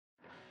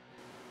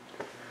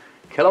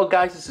Hello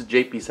guys, this is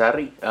JP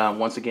Sarri.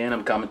 Once again,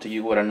 I'm coming to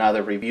you with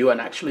another review,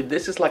 and actually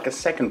this is like a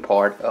second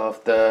part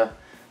of the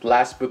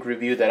last book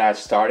review that I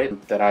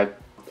started, that I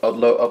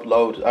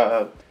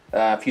upload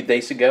a few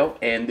days ago,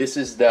 and this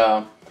is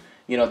the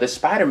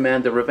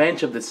Spider-Man, The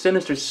Revenge of the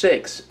Sinister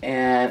Six.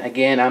 And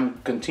again, I'm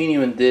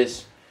continuing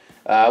this.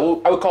 I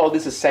would call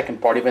this a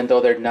second part, even though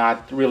they're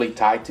not really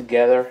tied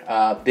together.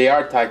 They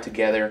are tied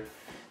together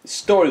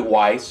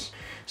story-wise.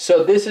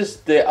 So this is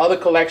the other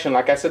collection.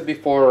 Like I said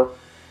before,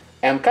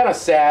 I'm kind of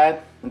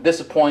sad and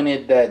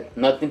disappointed that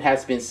nothing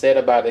has been said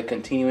about the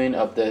continuing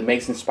of the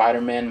Amazing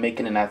Spider-Man,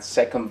 making it a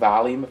second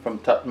volume from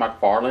Todd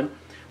McFarlane,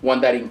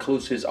 one that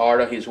includes his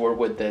art, his work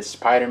with the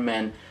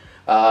Spider-Man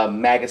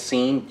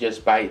magazine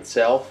just by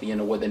itself,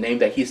 with the name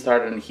that he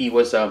started, and he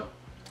was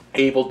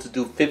able to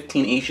do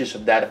 15 issues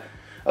of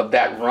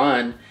that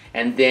run,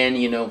 and then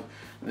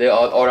the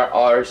other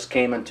artists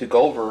came and took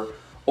over.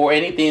 Or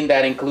anything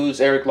that includes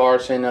Erik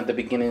Larsen at the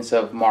beginnings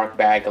of Mark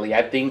Bagley.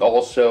 I think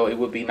also it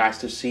would be nice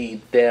to see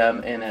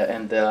them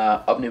in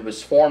the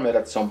omnibus format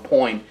at some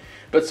point.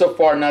 But so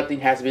far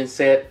nothing has been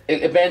said.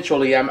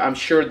 Eventually, I'm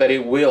sure that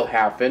it will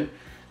happen.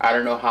 I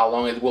don't know how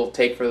long it will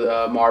take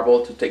for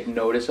Marvel to take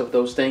notice of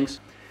those things.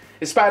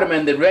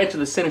 Spider-Man, The Revenge of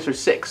the Sinister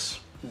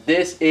Six.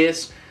 This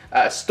is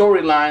a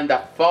storyline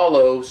that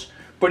follows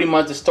pretty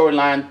much the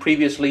storyline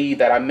previously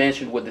that I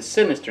mentioned with the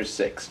Sinister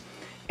Six.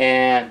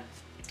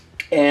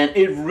 And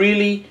it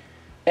really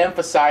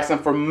emphasized,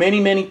 and for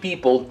many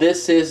people,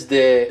 this is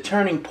the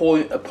turning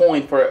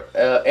point for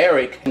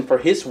Erik and for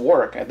his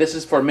work. This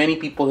is for many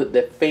people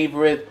the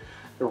favorite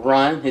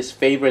run, his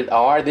favorite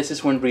art. This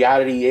is when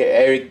reality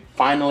Erik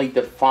finally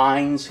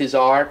defines his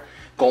art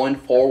going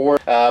forward.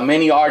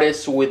 Many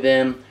artists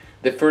within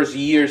the first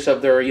years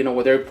of their,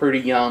 when they're pretty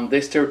young,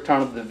 they still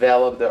trying to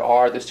develop their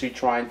art. They're still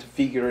trying to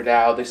figure it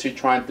out. They're still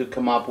trying to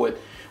come up with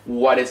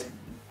what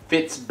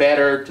fits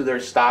better to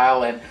their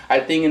style. And I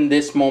think in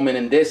this moment,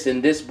 in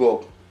this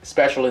book,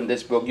 especially in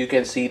this book, you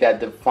can see that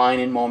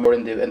defining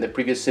moment in the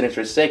previous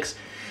Sinister Six,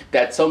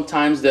 that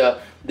sometimes the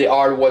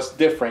art was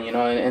different,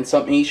 and in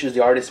some issues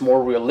the art is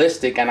more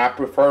realistic, and I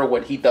prefer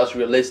when he does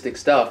realistic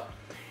stuff.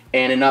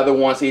 And in other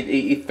ones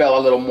it felt a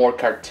little more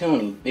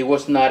cartoony. It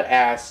was not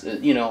as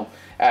it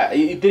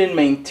didn't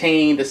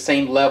maintain the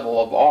same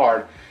level of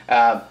art.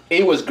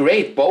 It was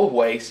great both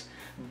ways,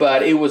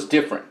 but it was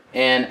different.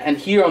 And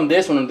here on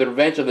this one, on The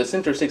Revenge of the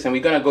Sinister Six, and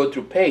we're gonna go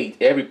through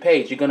every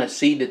page, you're gonna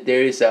see that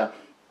there is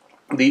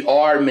the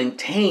art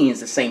maintains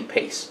the same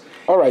pace.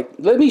 All right,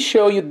 let me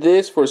show you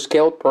this for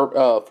scale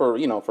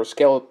for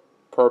scale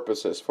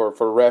purposes,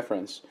 for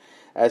reference.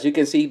 As you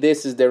can see,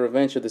 this is The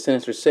Revenge of the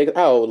Sinister Six.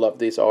 I love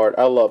this art.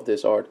 I love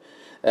this art.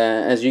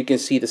 As you can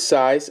see, the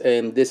size,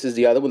 and this is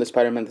the other one, the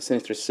Spider-Man, the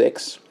Sinister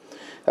Six.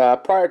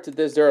 Prior to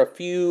this, there are a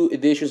few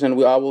editions,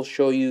 and I will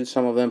show you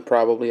some of them.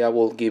 Probably, I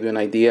will give you an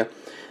idea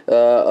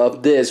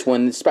of this.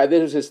 When this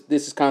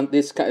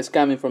is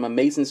coming from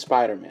Amazing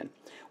Spider-Man,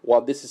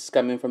 while this is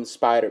coming from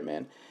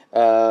Spider-Man.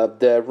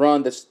 The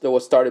run that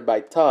was started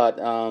by Todd,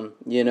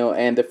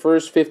 and the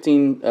first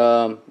 15,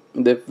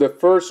 the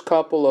first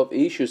couple of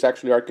issues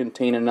actually are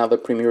contained in other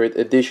Premier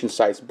Edition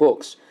size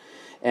books,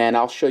 and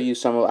I'll show you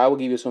I will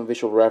give you some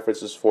visual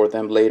references for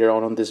them later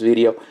on this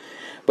video.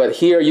 But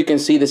here you can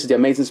see this is the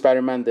Amazing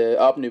Spider-Man, the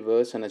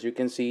omnibus, and as you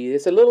can see,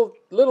 it's a little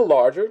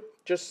larger,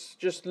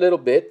 just a little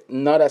bit,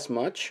 not as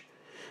much,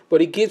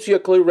 but it gives you a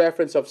clear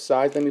reference of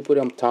size. Let me put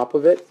it on top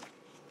of it.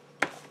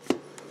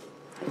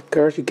 Of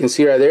course, you can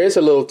see right there, it's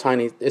a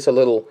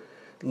little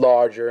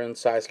larger in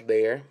size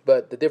there,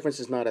 but the difference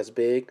is not as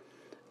big.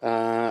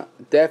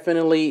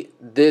 Definitely,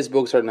 these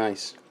books are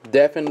nice.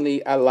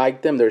 Definitely, I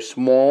like them. They're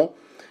small.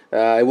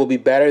 It will be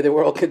better if they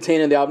were all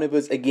contained in the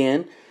omnibus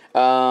again.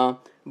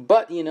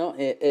 But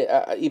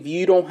if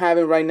you don't have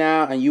it right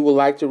now and you would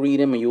like to read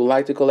them and you would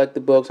like to collect the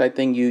books, I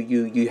think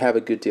you have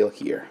a good deal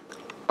here.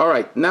 All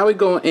right, now we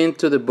go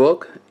into the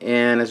book,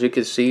 and as you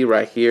can see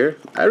right here,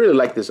 I really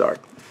like this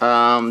art.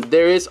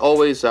 There is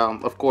always,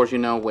 of course,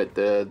 with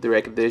the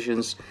direct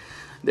editions,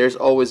 there's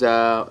always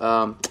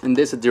in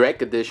this a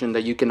direct edition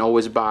that you can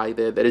always buy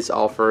that is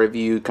offered if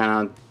you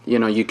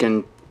you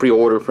can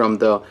pre-order from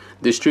the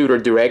distributor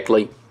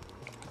directly,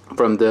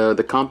 from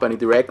the company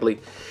directly.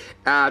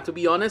 To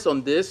be honest,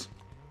 on this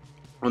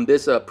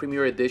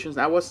Premier Editions,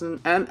 I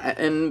wasn't,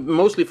 and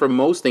mostly for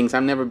most things,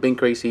 I've never been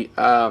crazy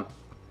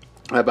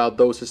about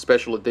those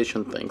special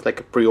edition things, like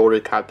a pre-order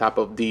type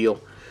of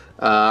deal.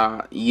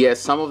 Yes,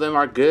 some of them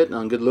are good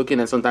and good looking,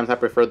 and sometimes I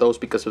prefer those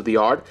because of the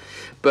art.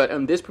 But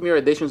on this Premier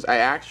Editions, I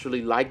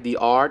actually like the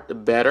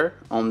art better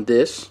on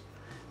this.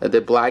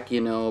 The black,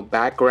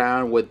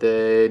 background with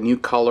the new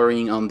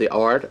coloring on the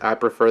art. I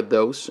prefer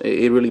those.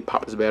 It really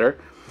pops better.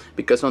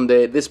 Because on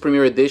this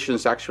Premier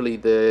Editions, actually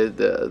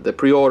the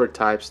pre-order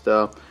types,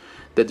 the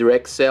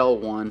direct sale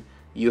one,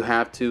 you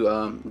have to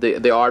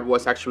the art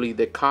was actually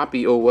the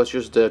copy, or was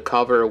just the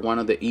cover of one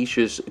of the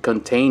issues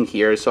contained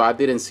here. So I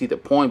didn't see the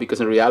point,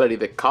 because in reality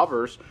the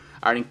covers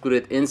are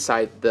included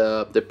inside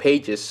the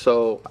pages.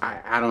 So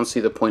I don't see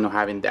the point of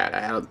having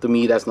that. To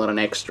me, that's not an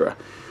extra.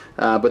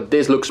 But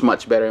this looks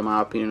much better in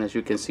my opinion, as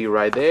you can see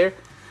right there.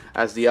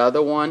 As the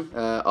other one,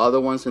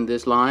 other ones in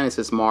this line, it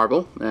says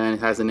Marvel, and it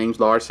has the names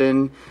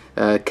Larsen,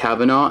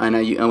 Kavanagh, and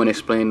I'm going to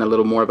explain a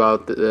little more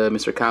about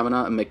Mr.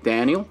 Kavanagh,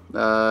 McDaniel,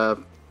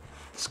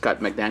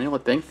 Scott McDaniel,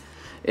 I think,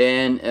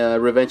 and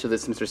Revenge of the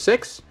Sinister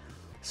Six,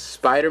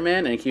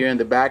 Spider-Man, and here in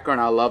the background,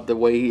 I love the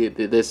way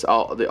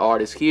the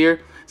art is here.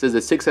 It says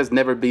the Six has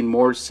never been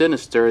more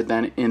sinister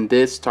than in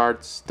this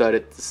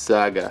star-studded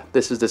saga.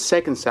 This is the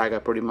second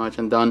saga, pretty much,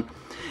 and done.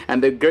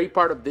 And the great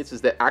part of this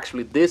is that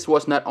actually this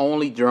was not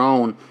only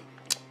drawn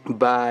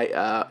by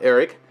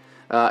Erik,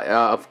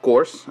 of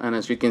course, and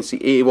as you can see,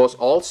 it was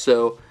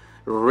also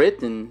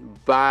written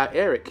by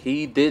Erik.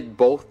 He did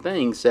both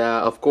things.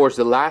 Of course,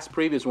 the last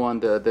previous one,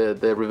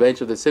 the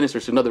Revenge of the Sinister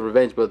Six, not the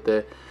Revenge, but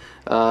the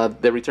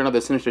Return of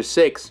the Sinister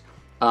Six.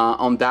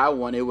 On that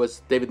one, it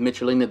was David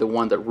Michelini, the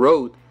one that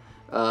wrote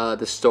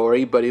the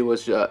story, but it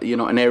was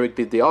and Erik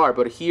did the art.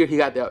 But here he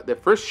got the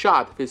first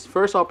shot, his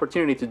first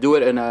opportunity to do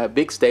it in a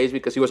big stage,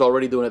 because he was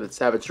already doing it at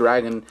Savage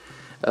Dragon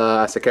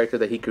as a character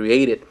that he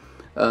created.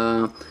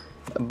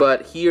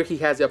 But here he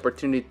has the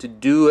opportunity to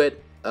do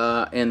it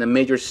in the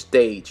major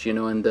stage,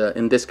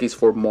 in this case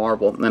for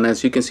Marvel. And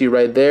as you can see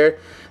right there,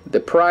 the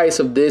price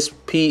of this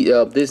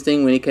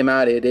thing when it came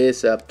out, it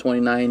is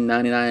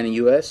 $29.99 in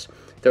US,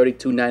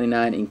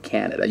 $32.99 in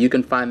Canada. You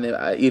can find them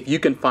if you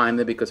can find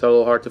them, because it's a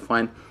little hard to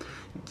find.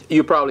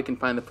 You probably can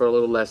find them for a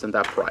little less than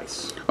that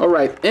price. All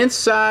right,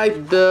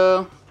 inside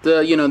the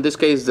in this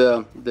case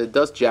the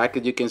dust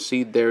jacket, you can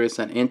see there is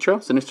an intro,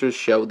 Sinister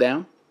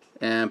Showdown,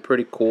 and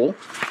pretty cool.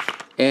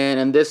 And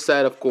on this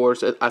side, of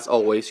course, as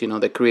always,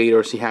 the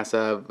creators, he has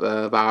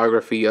a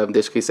biography of, in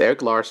this case,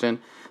 Erik Larsen,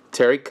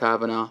 Terry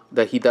Kavanagh,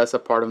 that he does a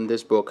part of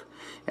this book,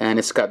 and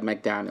it's Scott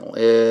McDaniel.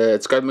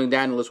 Scott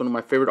McDaniel is one of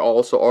my favorite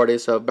also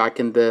artists back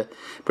in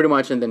pretty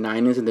much in the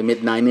 90s, in the mid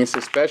 90s,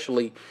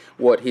 especially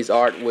what his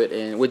art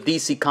with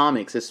DC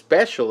Comics,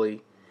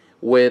 especially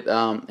with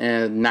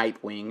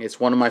Nightwing. It's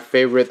one of my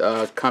favorite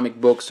comic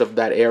books of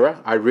that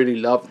era. I really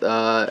loved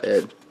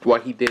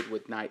what he did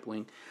with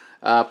Nightwing.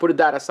 Put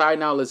that aside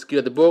now, let's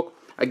get the book.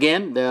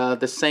 Again,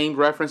 the same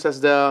reference as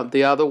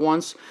the other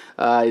ones.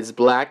 It's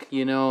black,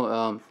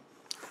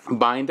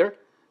 binder.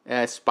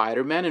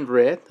 Spider-Man in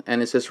red,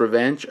 and it says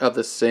Revenge of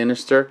the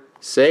Sinister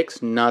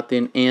Six,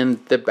 nothing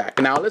in the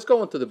back. Now let's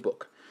go into the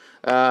book.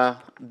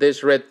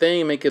 This red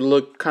thing, make it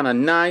look kind of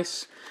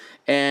nice,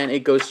 and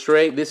it goes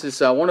straight. This is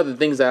one of the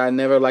things that I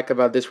never like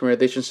about this premiere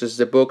editions is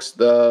the books.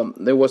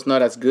 It was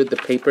not as good. The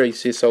paper, you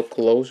see, so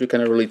close, you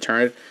cannot really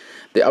turn it.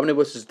 The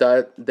omnibuses,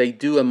 they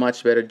do a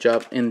much better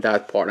job in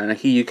that part. And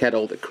here you get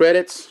all the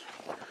credits,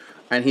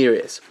 and here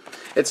it is.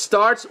 It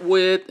starts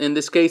with, in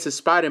this case, a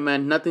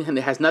Spider-Man.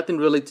 It has nothing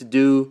really to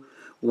do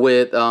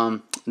with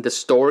the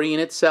story in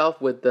itself,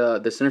 with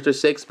the Sinister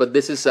Six. But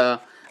this is,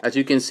 as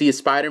you can see, a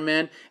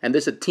Spider-Man. And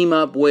this is a team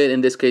up with,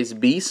 in this case,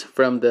 Beast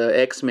from the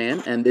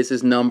X-Men. And this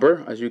is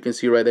number, as you can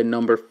see right there,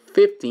 number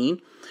 15.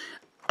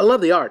 I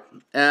love the art.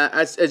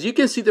 As you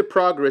can see the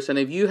progress, and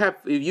if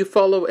you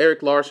follow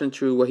Erik Larsen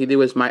through what he did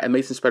with My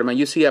Amazing Spider-Man,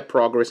 you see a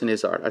progress in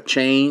his art, a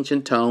change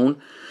in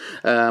tone,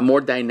 more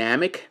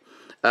dynamic.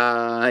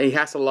 He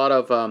has a lot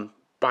of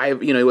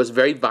it was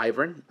very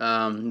vibrant,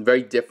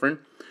 very different,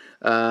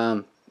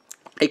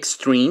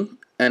 extreme.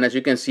 And as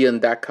you can see on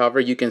that cover,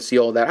 you can see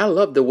all that. I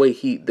love the way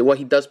what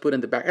he does put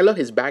in the back. I love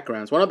his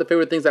backgrounds. One of the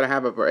favorite things that I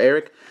have for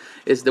Erik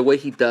is the way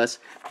he does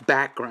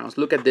backgrounds.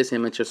 Look at this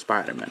image of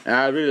Spider-Man.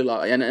 I really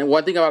love it. And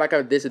one thing I like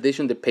about this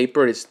edition, the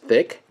paper is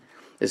thick.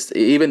 It's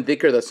even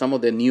thicker than some of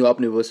the new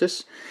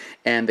omnibuses,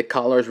 and the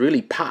colors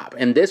really pop.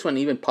 And this one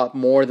even popped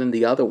more than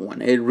the other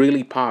one. It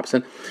really pops.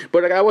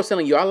 But like I was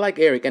telling you, I like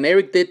Erik, and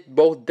Erik did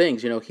both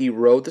things. He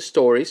wrote the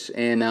stories,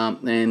 and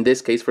in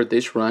this case for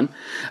this run,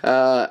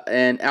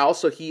 and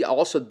he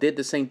also did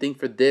the same thing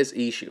for this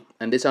issue,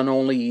 and this is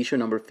only issue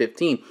number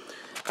 15.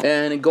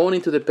 And going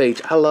into the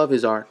page, I love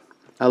his art.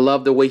 I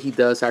love the way he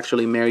does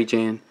actually Mary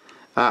Jane.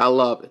 I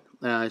love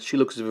it. She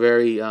looks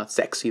very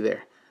sexy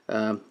there.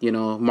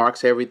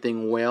 Marks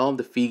everything well,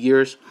 the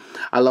figures.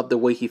 I love the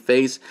way he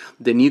faced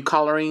the new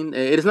coloring.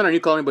 It is not a new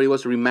coloring, but it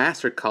was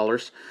remastered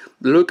colors.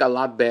 Look a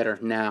lot better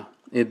now.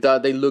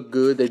 They look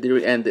good. They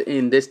do, and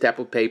in this type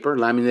of paper,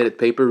 laminated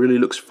paper, really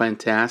looks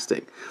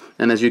fantastic.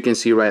 And as you can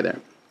see right there,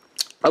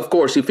 of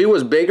course, if it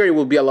was bigger, it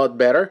would be a lot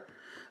better.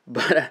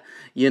 But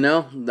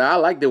I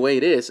like the way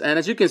it is. And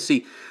as you can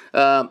see,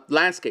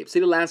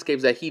 city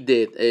landscapes that he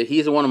did.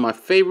 He's one of my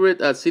favorite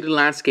city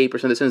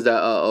landscapers, in the sense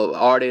that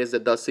artist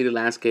that does city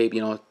landscape,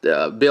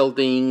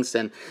 buildings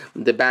and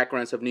the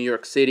backgrounds of New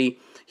York City.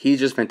 He's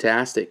just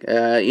fantastic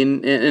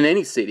in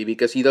any city,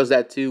 because he does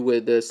that too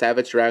with the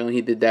Savage Dragon.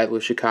 He did that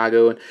with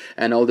Chicago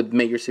and all the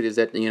major cities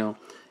that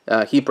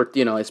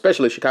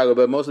especially Chicago,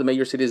 but most of the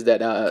major cities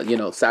that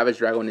Savage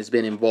Dragon has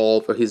been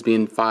involved, or he's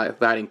been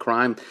fighting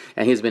crime,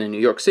 and he's been in New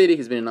York City.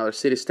 He's been in other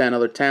cities, 10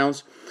 other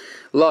towns.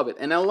 Love it.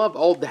 And I love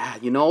all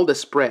that, all the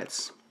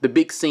spreads, the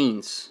big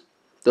scenes.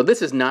 So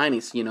this is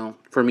 90s,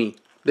 for me.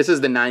 This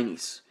is the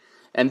 90s.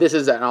 And this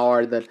is an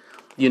art that,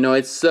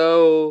 it's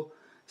so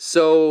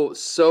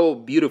so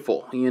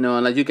beautiful, you know,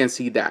 and like you can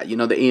see that, you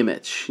know, the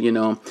image, you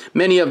know,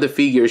 many of the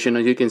figures, you know,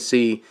 you can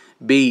see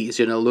Beast,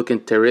 you know, looking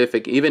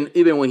terrific. Even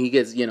when he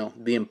gets, you know,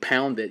 being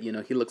pounded, you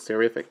know, he looks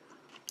terrific.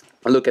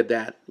 Look at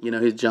that, you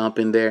know, he's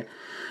jumping there,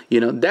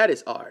 you know, that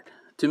is art.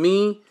 To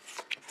me,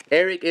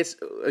 Erik is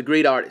a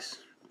great artist,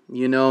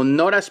 you know,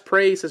 not as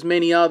praised as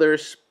many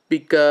others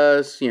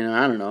because, you know,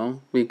 I don't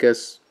know,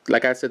 because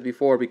like I said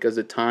before, because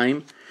the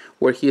time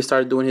where he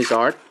started doing his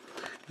art.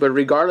 But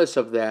regardless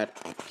of that,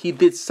 he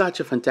did such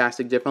a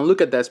fantastic job. And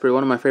look at that, it's probably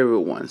one of my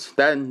favorite ones.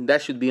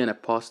 That should be in a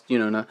post, you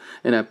know,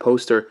 in a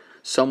poster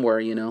somewhere.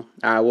 You know,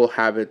 I will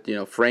have it, you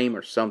know, frame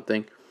or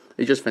something.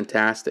 It's just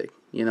fantastic.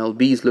 You know,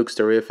 Beast looks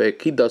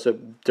terrific. He does a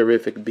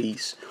terrific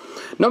Beast.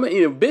 No,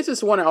 you know, Beast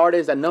is one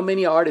artist that not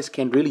many artists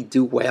can really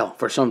do well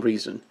for some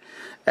reason.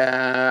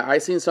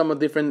 I've seen some of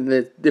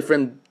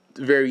different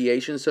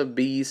variations of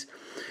Beast.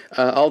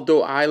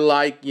 Although I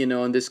like, you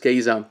know, in this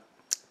case,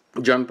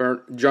 John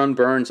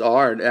Byrne's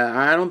art.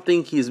 I don't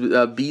think his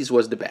Beast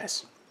was the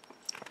best.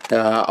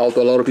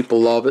 Although a lot of people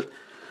love it.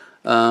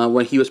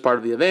 When he was part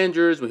of the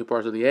Avengers, when he was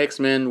part of the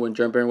X-Men, when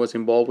John Byrne was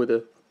involved with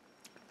the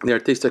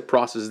artistic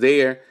process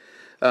there.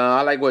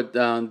 I like what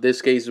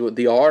this case with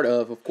the art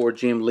of course,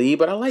 Jim Lee.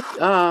 But I like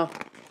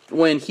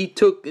when he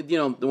took, you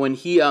know, when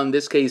he in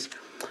this case,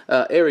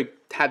 Erik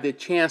had the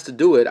chance to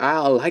do it. I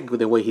like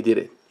the way he did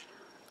it.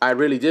 I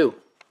really do.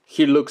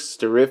 He looks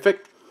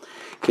terrific.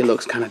 He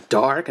looks kind of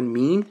dark and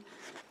mean.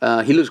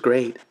 He looks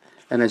great.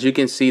 And as you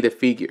can see, the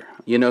figure,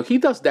 you know, he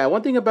does that.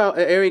 One thing about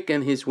Erik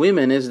and his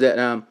women is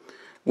that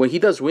when he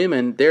does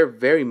women, they're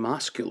very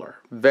muscular,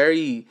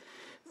 very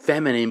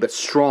feminine, but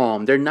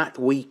strong. They're not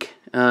weak.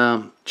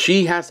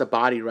 She has a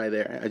body right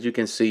there, as you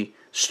can see,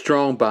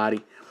 strong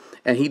body.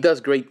 And he does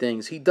great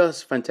things. He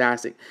does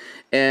fantastic.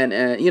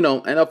 And, you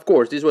know, and of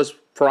course, this was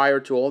prior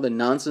to all the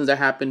nonsense that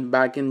happened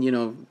back in, you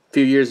know, a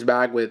few years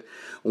back with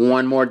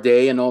One More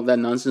Day and all that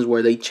nonsense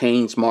where they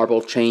changed,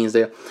 Marvel changed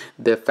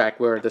the fact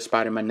where the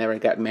Spider-Man never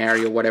got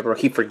married or whatever.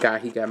 He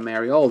forgot he got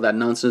married, all that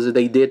nonsense that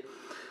they did.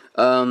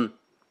 To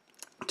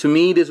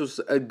me, this was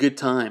a good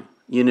time,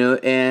 you know,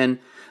 and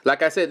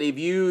like I said, if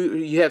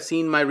you have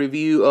seen my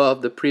review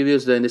of the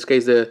previous, in this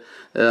case, the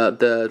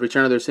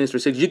Return of the Sinister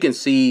Six, you can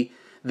see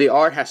the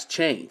art has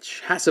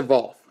changed, has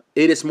evolved.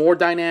 It is more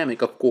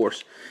dynamic, of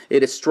course.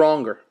 It is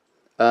stronger.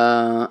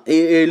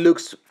 It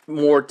looks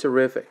more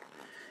terrific.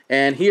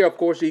 And here, of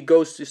course, it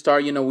goes to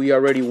start. You know, we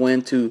already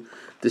went to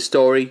the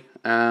story.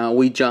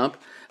 We jump.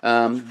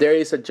 There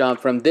is a jump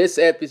from this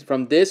episode,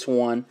 from this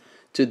one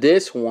to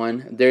this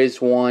one. There is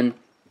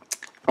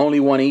only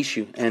one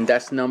issue, and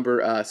that's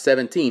number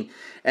 17.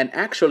 And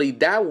actually,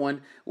 that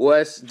one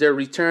was the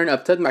return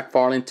of Todd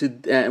McFarlane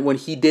to when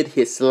he did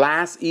his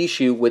last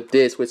issue with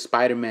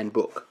Spider-Man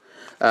book.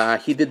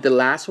 He did the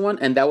last one,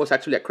 and that was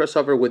actually a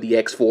crossover with the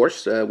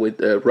X-Force, with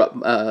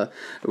Rob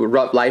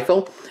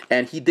Liefeld,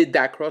 and he did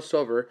that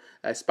crossover,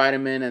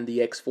 Spider-Man and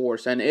the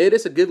X-Force, and it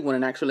is a good one,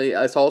 and actually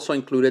it's also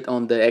included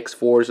on the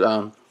X-Force,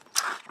 it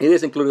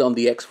is included on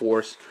the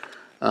X-Force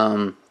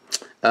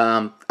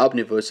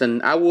omnibus,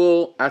 and I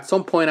will, at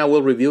some point, I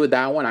will review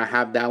that one. I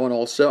have that one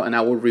also, and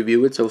I will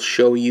review it, so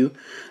show you.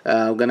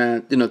 I'm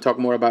gonna, you know, talk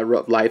more about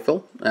Rob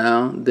Liefeld,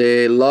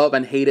 the love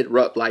and hated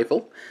Rob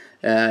Liefeld.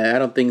 I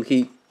don't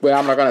think well,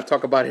 I'm not going to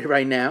talk about it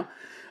right now.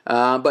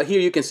 But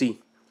here you can see,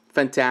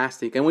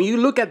 fantastic. And when you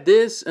look at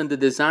this and the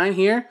design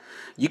here,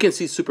 you can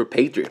see Super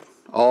Patriot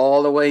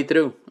all the way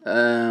through.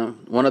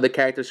 One of the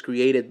characters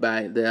created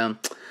by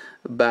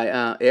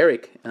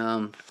Erik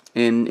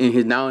in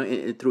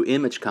his through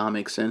Image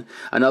Comics, and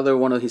another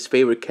one of his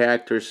favorite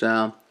characters,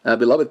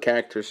 beloved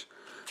characters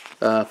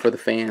for the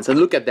fans. And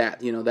look at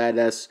that, you know,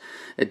 that's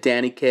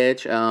Danny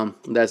Ketch.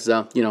 That's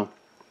you know,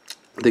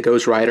 the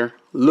Ghost Rider,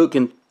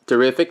 looking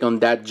terrific on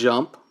that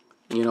jump.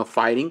 You know,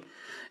 fighting.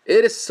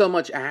 It is so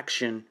much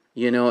action.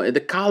 You know, the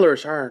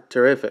colors are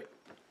terrific,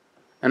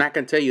 and I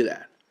can tell you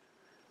that.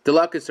 The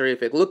look is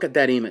terrific. Look at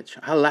that image.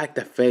 I like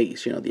the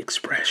face. You know, the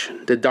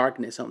expression, the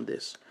darkness on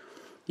this.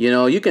 You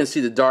know, you can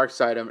see the dark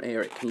side of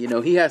Erik. You know,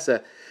 he has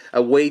a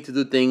way to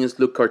do things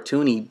look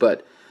cartoony,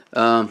 but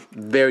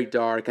very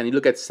dark. And you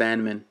look at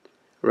Sandman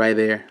right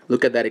there.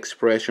 Look at that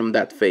expression,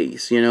 that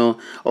face. You know,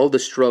 all the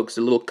strokes,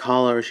 the little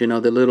colors. You know,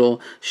 the little,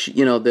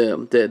 you know,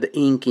 the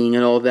inking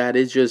and all that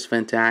is just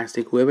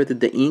fantastic. Whoever did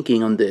the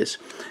inking on this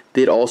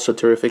did also a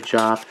terrific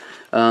job.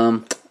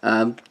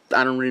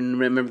 I don't really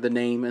remember the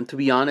name, and to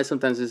be honest,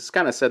 sometimes it's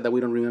kind of sad that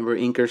we don't remember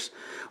inkers.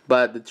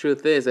 But the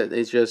truth is that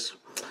it's just,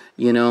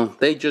 you know,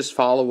 they just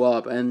follow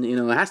up, and you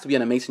know, it has to be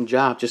an amazing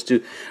job. Just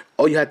to,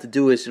 all you have to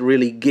do is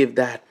really give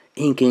that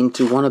inking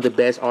to one of the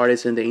best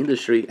artists in the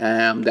industry.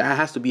 That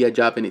has to be a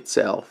job in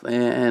itself,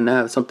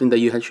 and something that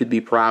you should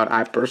be proud.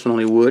 I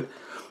personally would,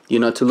 you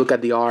know, to look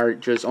at the art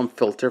just on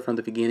filter from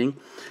the beginning,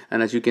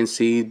 and as you can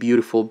see,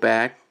 beautiful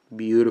back,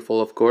 beautiful,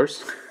 of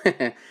course.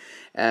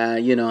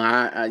 You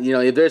know, you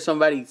know, if there's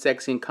somebody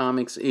sexy in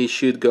comics, it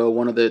should go.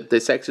 One of the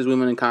sexiest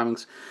women in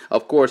comics,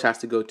 of course, has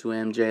to go to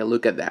MJ.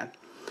 Look at that.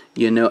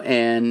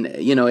 And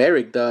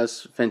Erik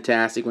does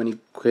fantastic when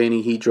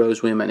he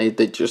draws women.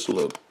 They just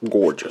look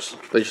gorgeous.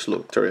 They just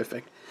look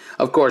terrific.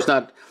 Of course,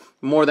 not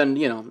more than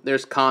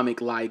there's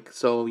comic like,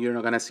 so you're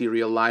not gonna see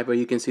real life, but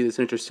you can see the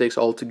Sinister Six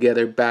all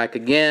together back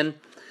again,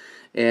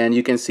 and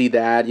you can see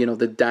that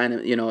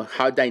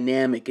how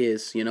dynamic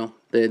is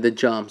the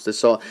jumps.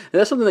 And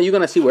that's something that you're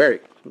gonna see with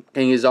Erik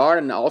in his art,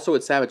 and also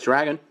with Savage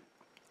Dragon.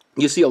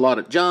 You see a lot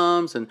of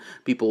jumps and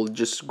people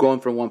just going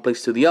from one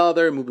place to the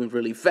other, moving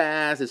really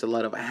fast. There's a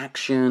lot of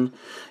action.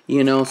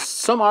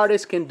 Some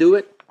artists can do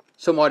it,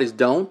 some artists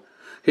don't.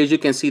 Here you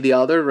can see the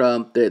other.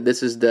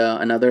 This is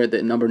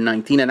the number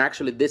 19, and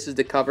actually this is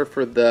the cover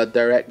for the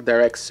direct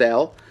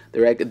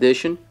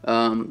edition,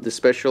 the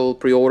special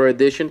pre-order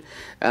edition.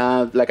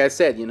 Like I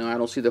said, I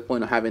don't see the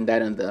point of having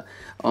that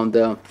on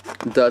the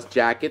dust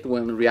jacket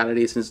when in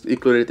reality is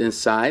included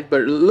inside.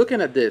 But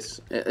looking at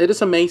this, it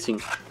is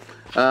amazing.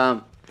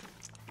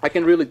 I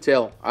can really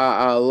tell.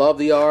 I love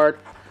the art.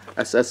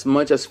 As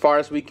far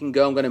as we can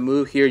go, I'm gonna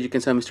move here. You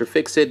can see Mr.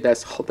 Fix-It.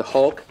 That's the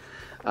Hulk.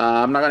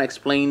 I'm not gonna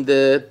explain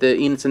the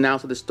ins and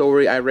outs of the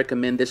story. I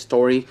recommend this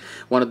story,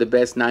 one of the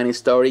best 90s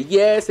story.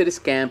 Yes, it is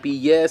campy.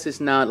 Yes,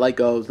 it's not like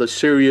the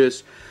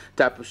serious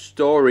type of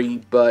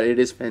story, but it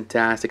is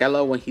fantastic. I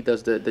love when he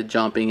does the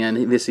jumping, and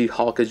you see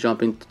Hulk is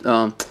jumping.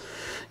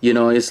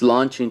 Is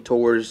launching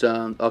towards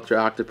Dr.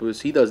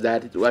 Octopus. He does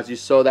that. As you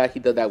saw that, he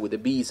did that with the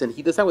Beast, and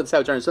he does that with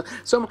Savage Dragon.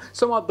 So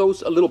some of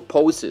those little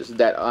poses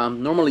that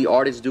normally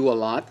artists do a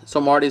lot.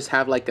 Some artists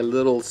have like a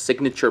little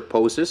signature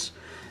poses.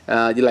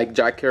 Like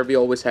Jack Kirby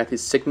always had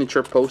his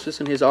signature poses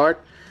in his art.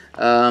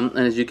 And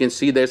as you can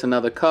see, there's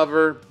another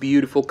cover.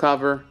 Beautiful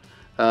cover.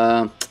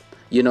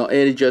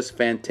 It is just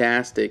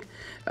fantastic.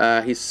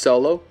 He's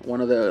Solo,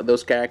 one of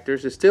those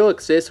characters. It still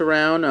exists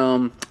around.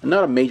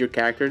 Not a major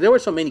character. There were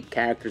so many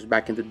characters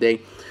back in the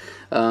day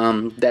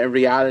that in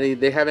reality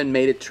they haven't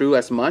made it through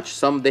as much.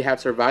 Some they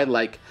have survived,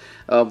 like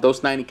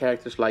those 90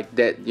 characters, like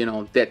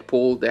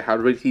Deadpool. They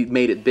have really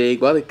made it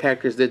big. Well, the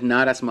characters did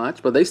not as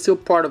much, but they still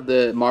part of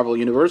the Marvel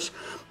universe.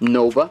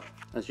 Nova,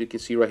 as you can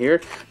see right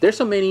here. There's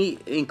so many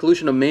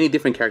inclusion of many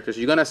different characters.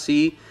 You're gonna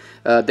see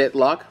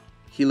Deadlock.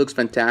 He looks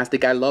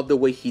fantastic. I love the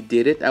way he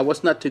did it. I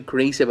was not too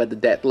crazy about the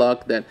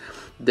Deadlock.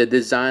 The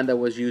design that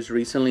was used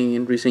recently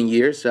in recent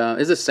years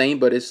is the same,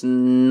 but it's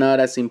not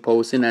as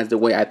imposing as the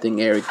way I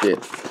think Erik did.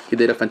 He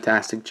did a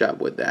fantastic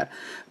job with that.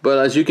 But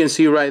as you can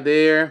see right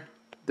there,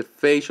 the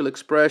facial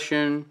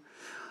expression,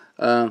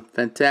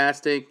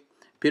 fantastic.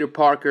 Peter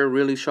Parker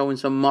really showing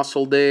some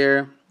muscle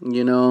there,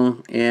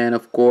 and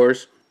of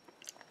course,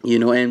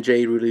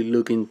 MJ really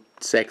looking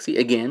sexy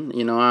again.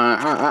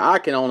 I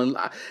can only,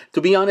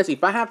 to be honest,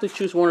 if I have to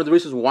choose one of the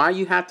reasons why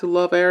you have to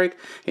love Erik,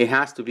 it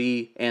has to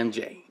be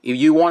MJ. If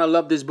you want to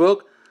love this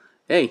book,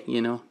 hey,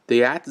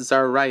 the actors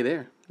are right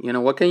there.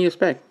 What can you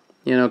expect?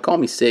 Call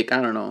me sick,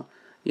 I don't know,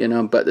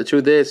 but the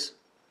truth is,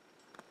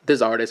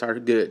 these artists are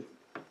good,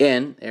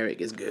 and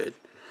Erik is good.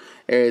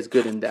 Erik is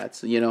good in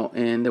that,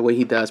 and the way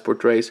he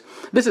portrays.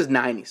 This is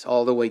 90s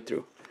all the way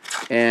through,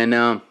 and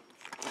I'm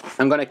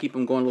gonna keep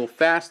them going a little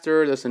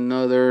faster. There's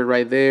another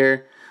right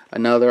there.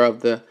 Another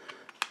of the,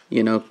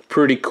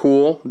 pretty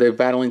cool. They're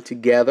battling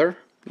together,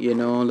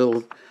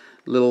 little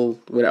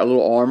with a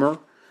little armor.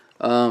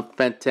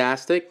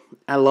 Fantastic.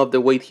 I love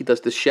the way he does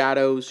the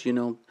shadows.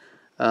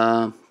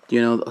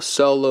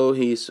 Solo.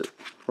 He's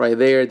right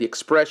there. The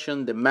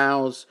expression, the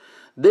mouse.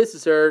 This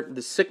is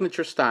the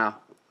signature style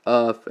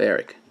of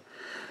Erik.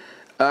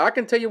 I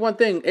can tell you one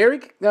thing.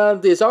 Erik,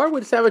 this art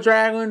with Savage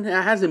Dragon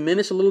has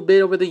diminished a little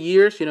bit over the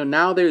years.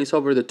 Now there is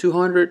over the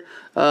 200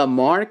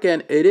 mark,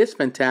 and it is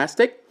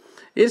fantastic.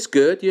 It's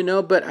good,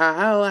 but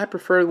I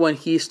prefer when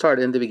he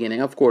started in the beginning.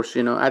 Of course,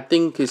 I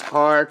think his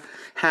art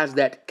has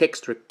that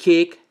extra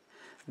kick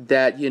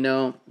that,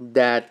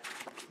 that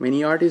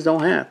many artists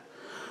don't have.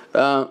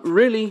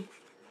 Really,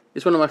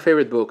 it's one of my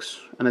favorite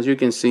books. And as you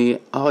can see,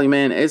 oh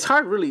man, it's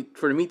hard really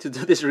for me to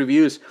do these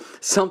reviews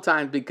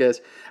sometimes because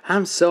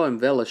I'm so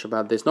embellished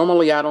about this.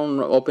 Normally, I don't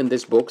open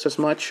these books as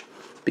much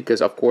because,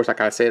 of course,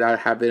 like I said, I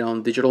have it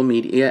on digital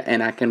media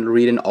and I can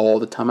read it all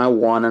the time I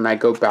want, and I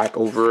go back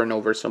over and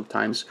over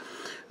sometimes.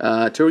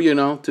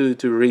 To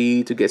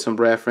read, to get some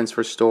reference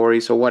for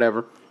stories or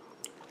whatever.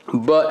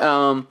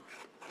 But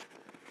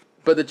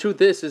the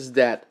truth is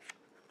that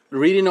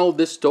reading all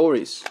these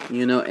stories,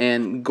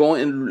 and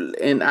going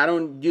and I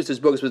don't use these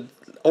books, but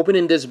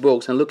opening these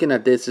books and looking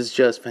at this is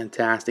just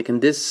fantastic. And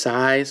this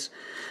size,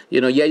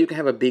 yeah, you can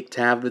have a big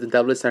tablet. The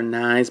tablets are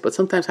nice, but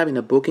sometimes having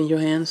a book in your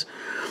hands,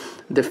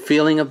 the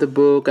feeling of the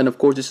book, and of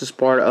course this is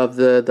part of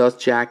the dust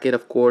jacket,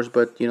 of course,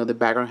 but the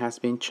background has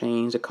been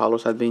changed, the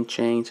colors have been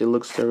changed. It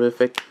looks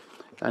terrific.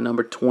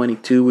 Number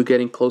 22, we're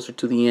getting closer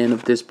to the end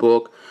of this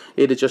book.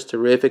 It is just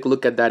terrific.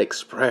 Look at that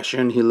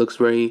expression. He looks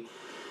very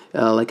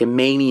like a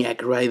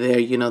maniac right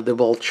there, the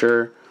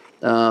vulture.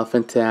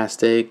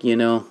 Fantastic.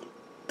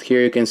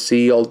 Here you can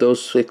see all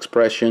those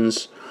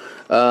expressions.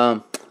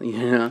 Peter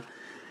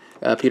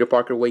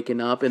Parker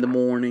waking up in the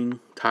morning,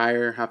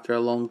 tired after a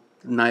long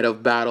night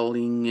of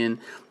battling, and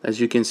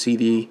as you can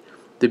see,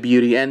 the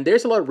beauty. And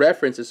there's a lot of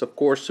references, of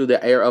course, to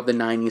the era of the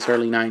 90s,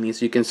 early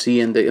 90s. You can see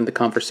in the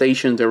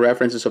conversation the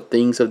references of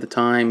things of the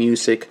time,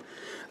 music,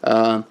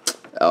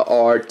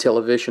 art,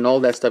 television, all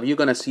that stuff. You're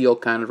gonna see all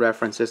kind of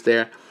references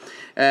there.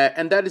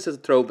 And that is a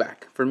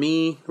throwback. For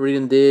me,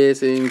 reading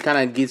this, it kind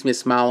of gives me a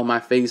smile on my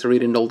face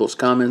reading all those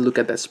comments. Look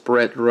at that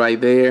spread right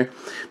there.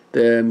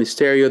 The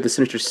Mysterio, the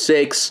Sinister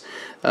Six.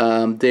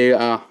 They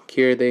are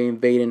here, they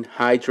invading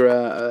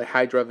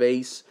Hydra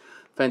base.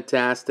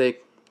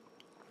 Fantastic.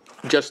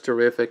 Just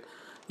terrific.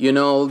 You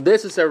know,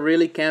 this is a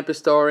really campy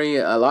story.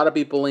 A lot of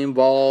people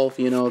involved.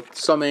 You know,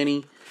 so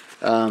many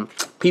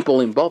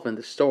people involved in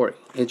the story.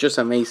 It's just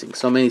amazing.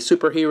 So many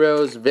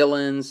superheroes,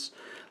 villains.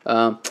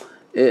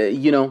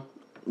 You know,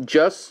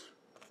 just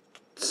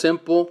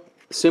simple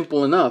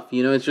enough.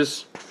 You know, it's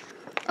just,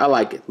 I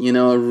like it. You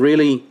know,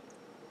 really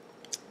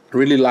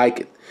like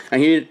it.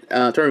 And here,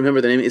 trying to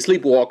remember the name. It's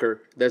Sleepwalker.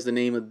 That's the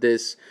name of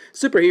this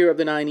superhero of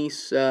the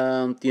 90s.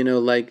 You know,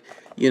 like,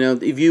 you know,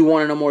 if you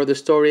want to know more of the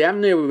story,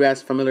 I'm never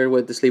as familiar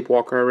with the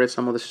Sleepwalker. I read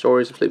some of the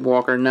stories of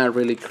Sleepwalker. Not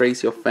really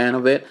crazy or fan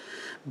of it,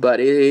 but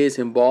it is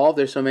involved.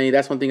 There's so many.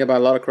 That's one thing about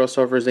a lot of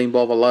crossovers. They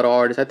involve a lot of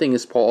artists. I think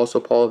it's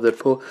also part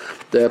of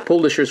the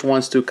publishers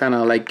wants to kind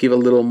of like give a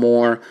little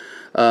more,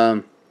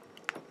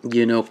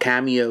 you know,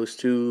 cameos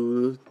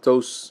to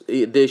those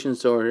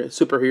editions or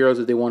superheroes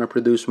that they want to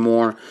produce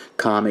more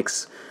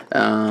comics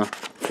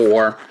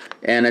for.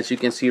 And as you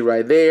can see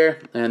right there,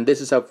 and this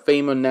is a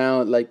famous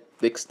now, like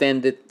the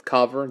extended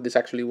cover. This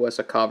actually was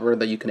a cover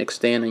that you can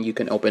extend and you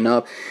can open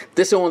up.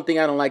 This is the one thing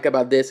I don't like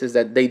about this, is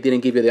that they didn't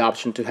give you the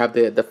option to have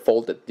the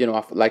folded, you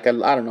know, like I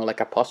don't know,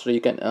 like a poster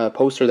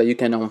that you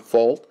can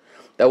unfold.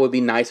 That would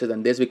be nicer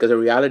than this, because in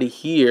reality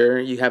here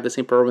you have the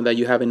same problem that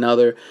you have in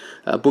other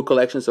book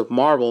collections of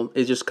Marvel.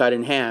 It's just cut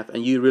in half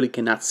and you really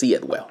cannot see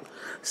it well.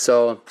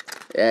 So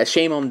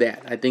shame on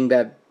that. I think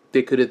that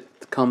they could have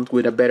come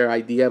with a better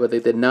idea, but they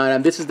did not.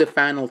 And this is the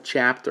final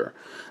chapter,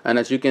 and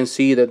as you can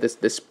see that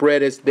the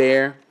spread is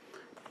there,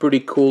 pretty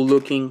cool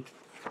looking.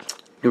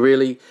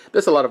 Really,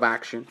 there's a lot of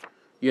action.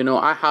 You know,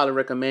 I highly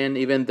recommend.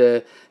 Even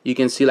you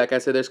can see, like I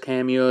said, there's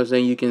cameos,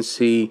 and you can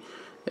see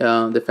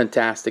the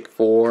Fantastic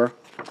Four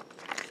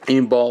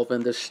involved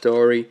in the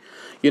story.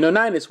 You know,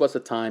 90s was the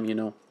time. You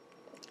know,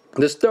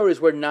 the stories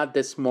were not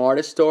the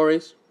smartest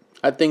stories.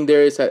 I think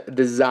there is a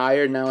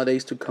desire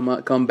nowadays to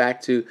come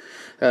back to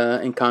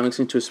in comics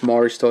into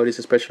smarter stories,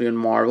 especially in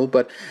Marvel.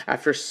 But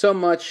after so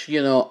much,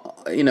 you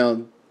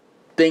know,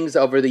 things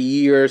over the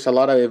years, a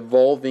lot of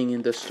evolving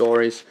in the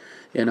stories,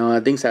 you know,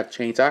 things have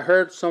changed. I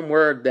heard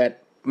somewhere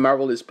that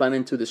Marvel is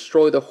planning to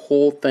destroy the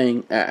whole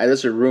thing.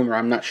 There's a rumor.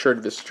 I'm not sure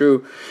if it's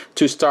true.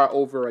 To start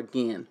over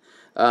again.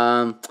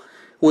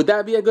 Would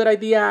that be a good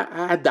idea?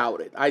 I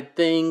doubt it. I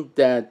think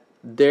that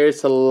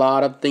there's a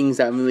lot of things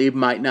that it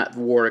might not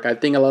work. I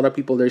think a lot of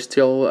people, they're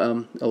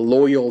still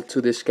loyal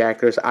to these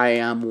characters. I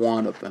am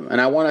one of them,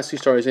 and I want to see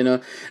stories, you know.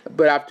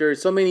 But after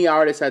so many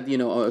artists had, you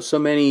know, so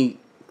many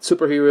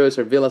superheroes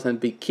or villains and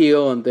be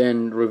killed and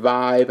then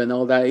revive and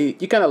all that,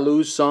 you kind of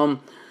lose some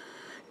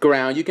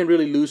ground. You can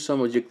really lose some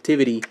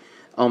objectivity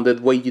on the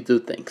way you do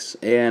things.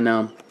 And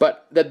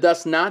but that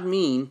does not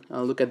mean,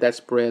 look at that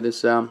spread.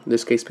 This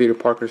this case, Peter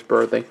Parker's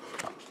birthday.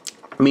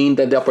 Mean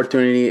that the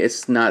opportunity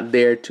is not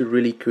there to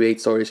really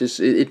create stories.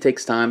 It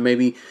takes time.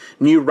 Maybe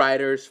new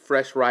writers,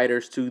 fresh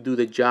writers to do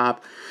the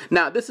job.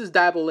 Now, this is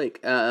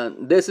Diabolic.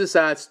 This is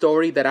a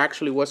story that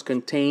actually was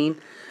contained.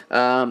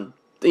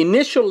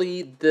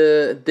 Initially,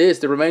 the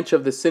Revenge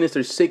of the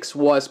Sinister Six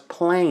was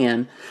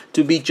planned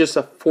to be just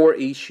a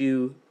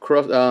 4-issue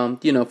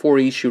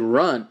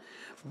run.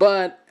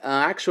 But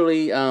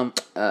actually,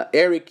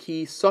 Erik,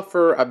 he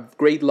suffered a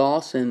great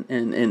loss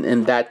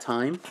in that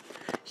time.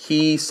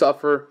 He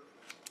suffered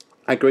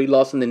a great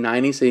loss in the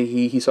 90s.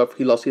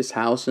 He lost his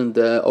house in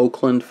the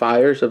Oakland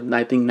fires of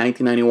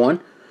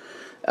 1991.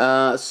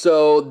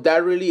 So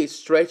that really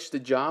stretched the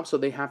job. So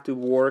they have to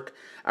work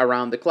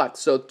around the clock.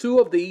 So 2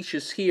 of the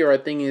issues here, I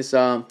think is,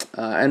 I'm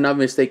not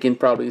mistaken,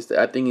 probably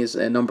I think is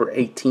number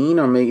 18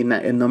 or maybe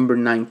number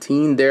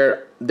 19.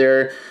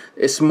 They're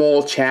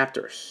small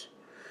chapters.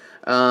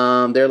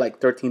 They're like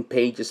 13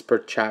 pages per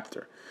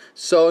chapter.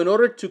 So in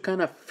order to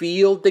kind of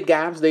fill the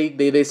gaps, they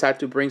decided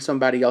to bring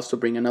somebody else to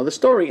bring another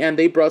story, and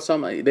they brought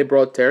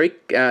Terry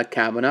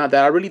Kavanagh.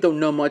 That I really don't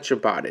know much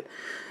about it.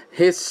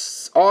 The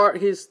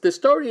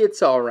story,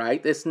 it's all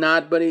right. It's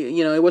not, but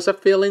it was a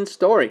fill-in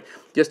story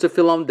just to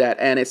fill on that.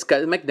 And it's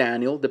Scott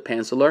McDaniel, the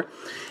penciler.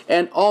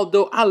 And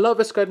although I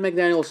love Scott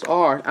McDaniel's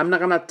art, I'm not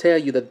gonna tell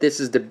you that this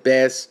is the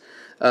best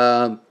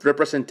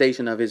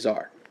representation of his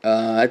art.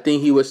 I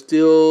think he was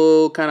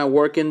still kind of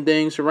working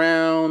things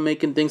around,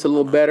 making things a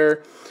little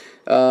better.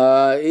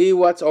 He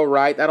was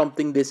alright. I don't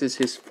think this is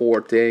his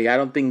forte. I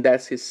don't think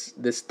that's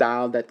the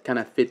style that kind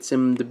of fits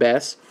him the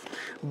best.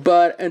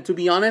 And to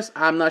be honest,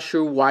 I'm not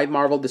sure why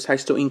Marvel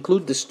decides to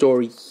include the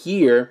story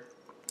here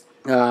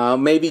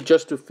Maybe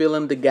just to fill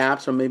in the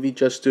gaps, or maybe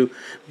just to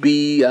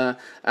be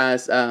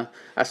as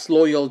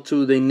loyal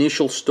to the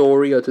initial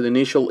story or to the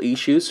initial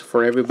issues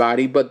for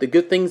everybody. But the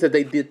good thing is that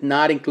they did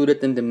not include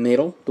it in the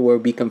middle to where it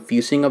would be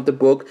confusing of the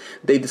book.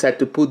 They decided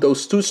to put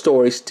those two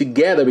stories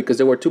together because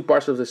there were two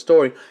parts of the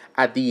story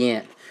at the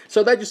end.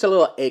 So that's just a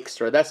little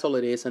extra. That's all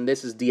it is. And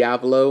this is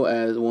Diablo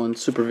as one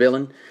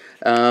supervillain.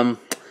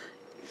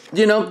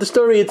 You know, the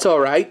story, it's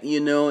alright. You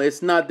know,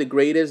 it's not the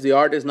greatest. The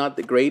art is not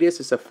the greatest.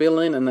 It's a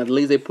fill-in, and at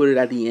least they put it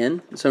at the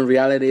end. So in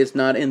reality, it's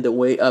not in the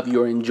way of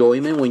your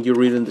enjoyment when you're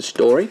reading the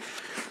story.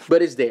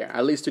 But it's there,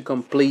 at least to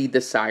complete the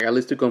saga, at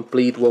least to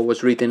complete what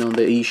was written on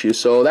the issue.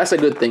 So that's a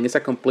good thing. It's a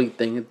complete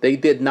thing. They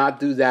did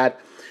not do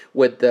that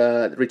with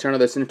the Return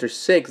of the Sinister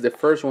Six, the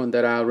first one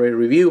that I already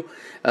reviewed,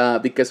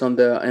 because in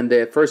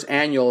the first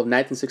annual of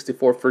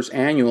 1964, first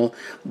annual,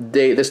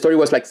 the story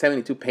was like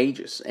 72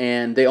 pages,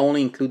 and they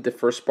only include the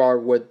first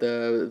part with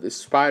the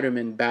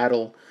Spider-Man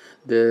battle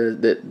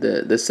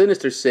the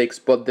Sinister Six,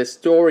 but the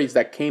stories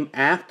that came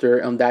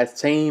after on that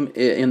same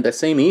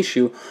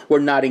issue were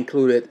not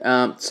included.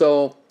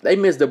 So they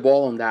missed the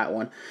ball on that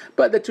one.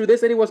 But the truth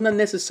is that it was not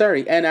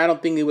necessary, and I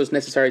don't think it was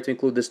necessary to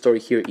include the story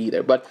here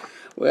either. But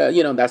well,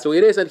 you know, that's the way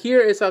it is. And here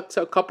is a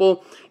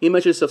couple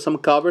images of some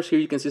covers. Here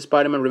you can see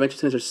Spider-Man Revenge of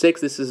Sinister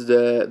Six. This is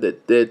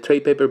the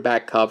trade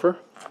paperback cover.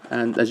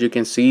 And as you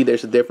can see,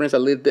 there's a difference. I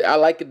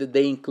like it that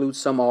they include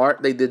some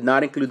art. They did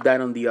not include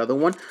that on the other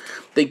one.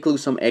 They include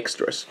some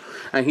extras.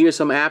 And here's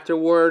some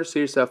afterwards.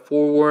 Here's a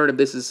forward.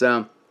 This is,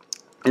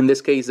 in this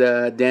case,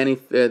 Danny,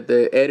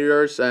 the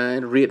editors,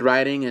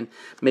 writing and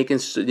making,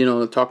 you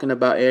know, talking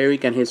about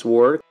Erik and his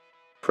work,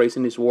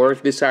 praising his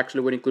work. This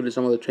actually would include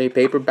some of the trade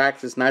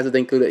paperbacks. It's nice that they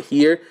include it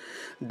here.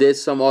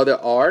 There's some other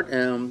art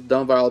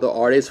done by other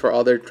artists for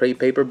other trade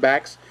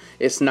paperbacks.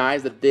 It's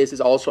nice that this is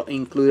also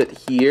included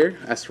here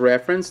as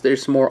reference.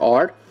 There's more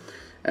art.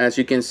 As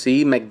you can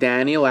see,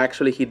 McDaniel,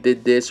 actually, he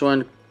did this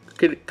one.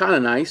 Kind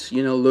of nice,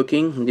 you know,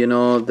 looking, you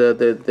know,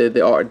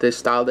 the art, the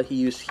style that he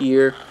used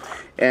here.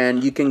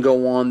 And you can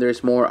go on.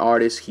 There's more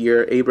artists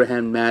here.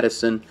 Abraham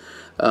Madison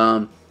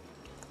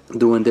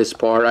doing this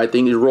part. I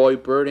think Roy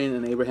Burden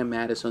and Abraham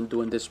Madison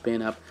doing this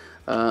pinup.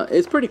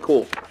 It's pretty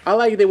cool. I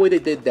like the way they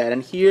did that.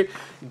 And here,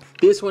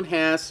 this one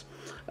has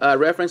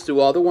reference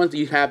to other ones.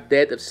 You have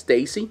Death of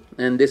Stacy,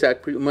 and this I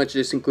pretty much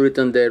just included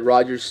on the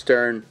Roger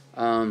Stern,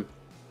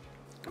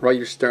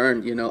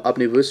 you know,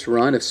 omnibus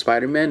run of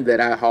Spider-Man that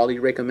I highly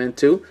recommend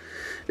too.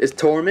 It's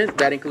Torment,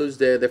 that includes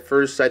the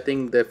first, I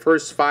think, the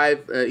first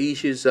 5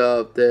 issues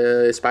of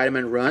the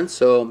Spider-Man run.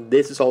 So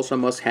this is also a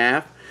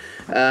must-have.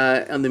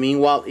 And the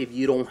meanwhile, if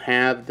you don't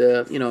have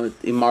the, you know,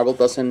 if Marvel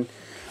doesn't,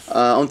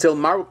 until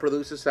Marvel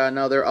produces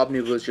another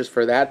omnibus just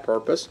for that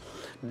purpose.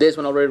 This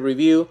one already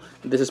reviewed.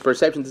 This is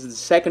Perception. This is the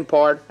second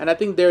part, and I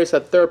think there is a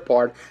third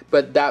part,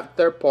 but that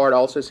third part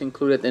also is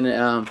included in,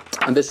 and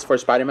this is for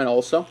Spider-Man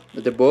also,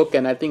 the book,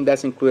 and I think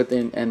that's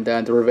included in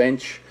the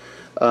Revenge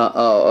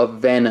of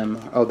Venom,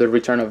 or the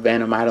Return of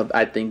Venom.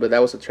 I think, but that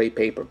was a trade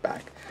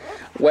paperback.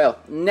 Well,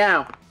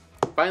 now,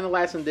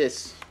 finalize on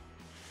this.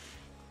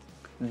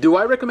 Do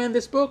I recommend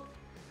this book?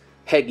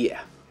 Heck yeah,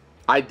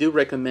 I do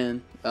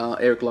recommend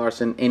Erik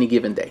Larsen Any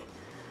Given Day.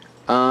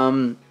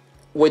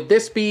 Would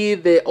this be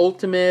the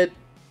ultimate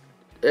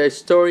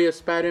story of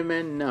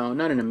Spider-Man? No,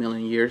 not in a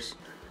million years.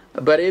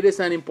 But it is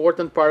an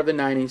important part of the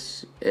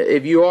 90s.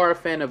 If you are a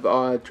fan of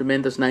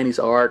tremendous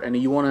 90s art and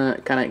you want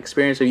to kind of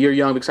experience it, you're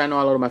young, because I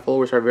know a lot of my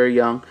followers are very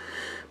young.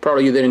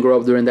 Probably you didn't grow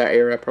up during that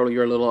era. Probably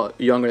you're a little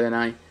younger than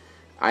I.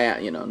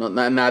 You know,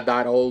 not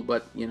that old,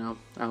 but, you know,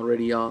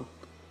 already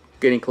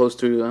getting close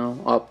to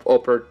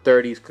upper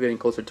 30s, getting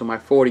closer to my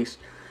 40s.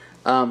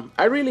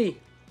 I really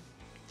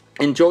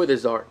enjoy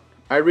this art.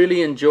 I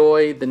really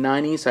enjoy the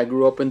 90s. I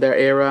grew up in that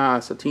era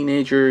as a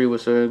teenager. It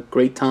was a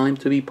great time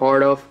to be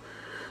part of,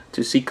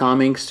 to see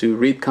comics, to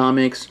read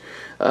comics.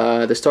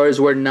 The stories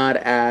were not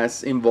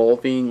as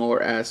involving or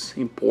as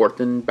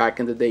important back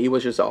in the day. It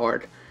was just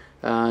art.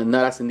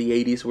 Not as in the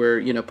 80s, where,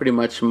 you know, pretty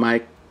much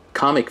my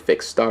comic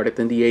fix started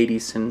in the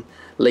 80s and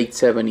late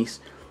 70s.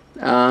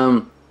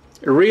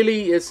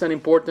 Really, it's an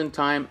important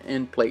time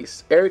and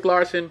place. Erik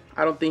Larsen,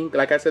 I don't think,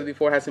 like I said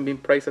before, hasn't been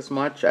praised as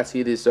much as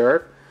he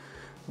deserved.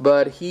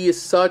 But he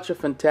is such a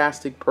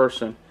fantastic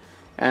person,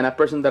 and a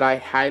person that I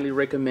highly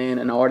recommend,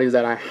 an artist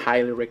that I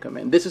highly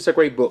recommend. This is a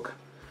great book,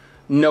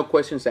 no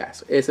questions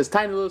asked. It's a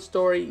tiny little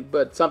story,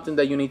 but something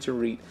that you need to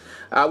read.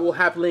 I will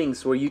have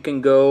links where you can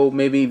go.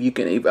 Maybe if you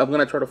can, I'm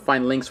gonna try to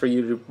find links for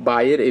you to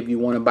buy it if you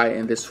want to buy it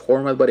in this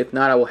format. But if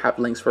not, I will have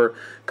links for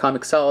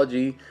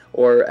Comixology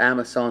or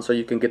Amazon, so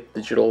you can get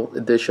the digital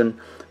edition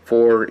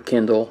for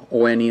Kindle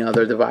or any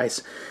other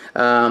device.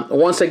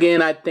 Once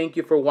again, I thank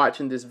you for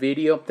watching this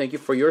video. Thank you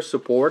for your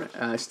support.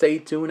 Stay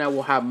tuned. I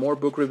will have more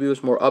book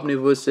reviews, more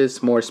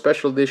omnibuses, more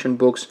special edition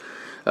books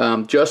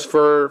just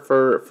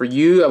for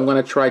you. I'm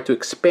going to try to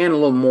expand a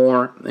little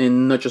more,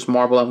 and not just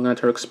Marvel. I'm going to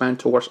try to expand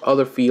towards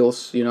other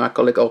fields. You know, I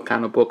collect all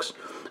kind of books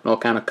and all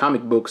kind of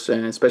comic books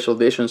and special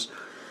editions.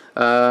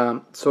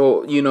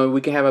 So, you know,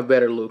 we can have a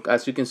better look.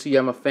 As you can see,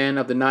 I'm a fan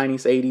of the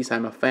 90s, 80s.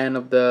 I'm a fan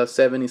of the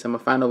 70s. I'm a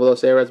fan of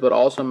those eras, but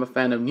also I'm a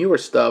fan of newer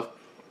stuff.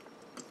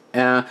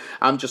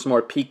 I'm just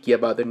more picky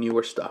about the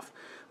newer stuff.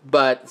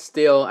 But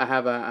still, I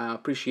have an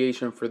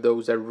appreciation for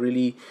those that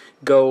really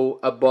go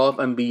above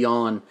and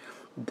beyond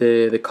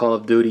the Call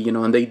of Duty, you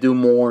know, and they do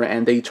more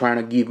and they try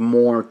to give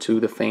more to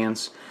the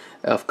fans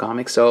of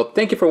comics. So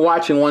thank you for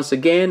watching once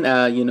again.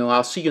 You know,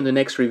 I'll see you in the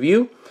next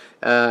review.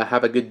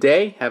 Have a good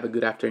day. Have a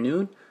good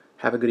afternoon.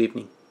 Have a good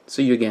evening.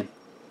 See you again.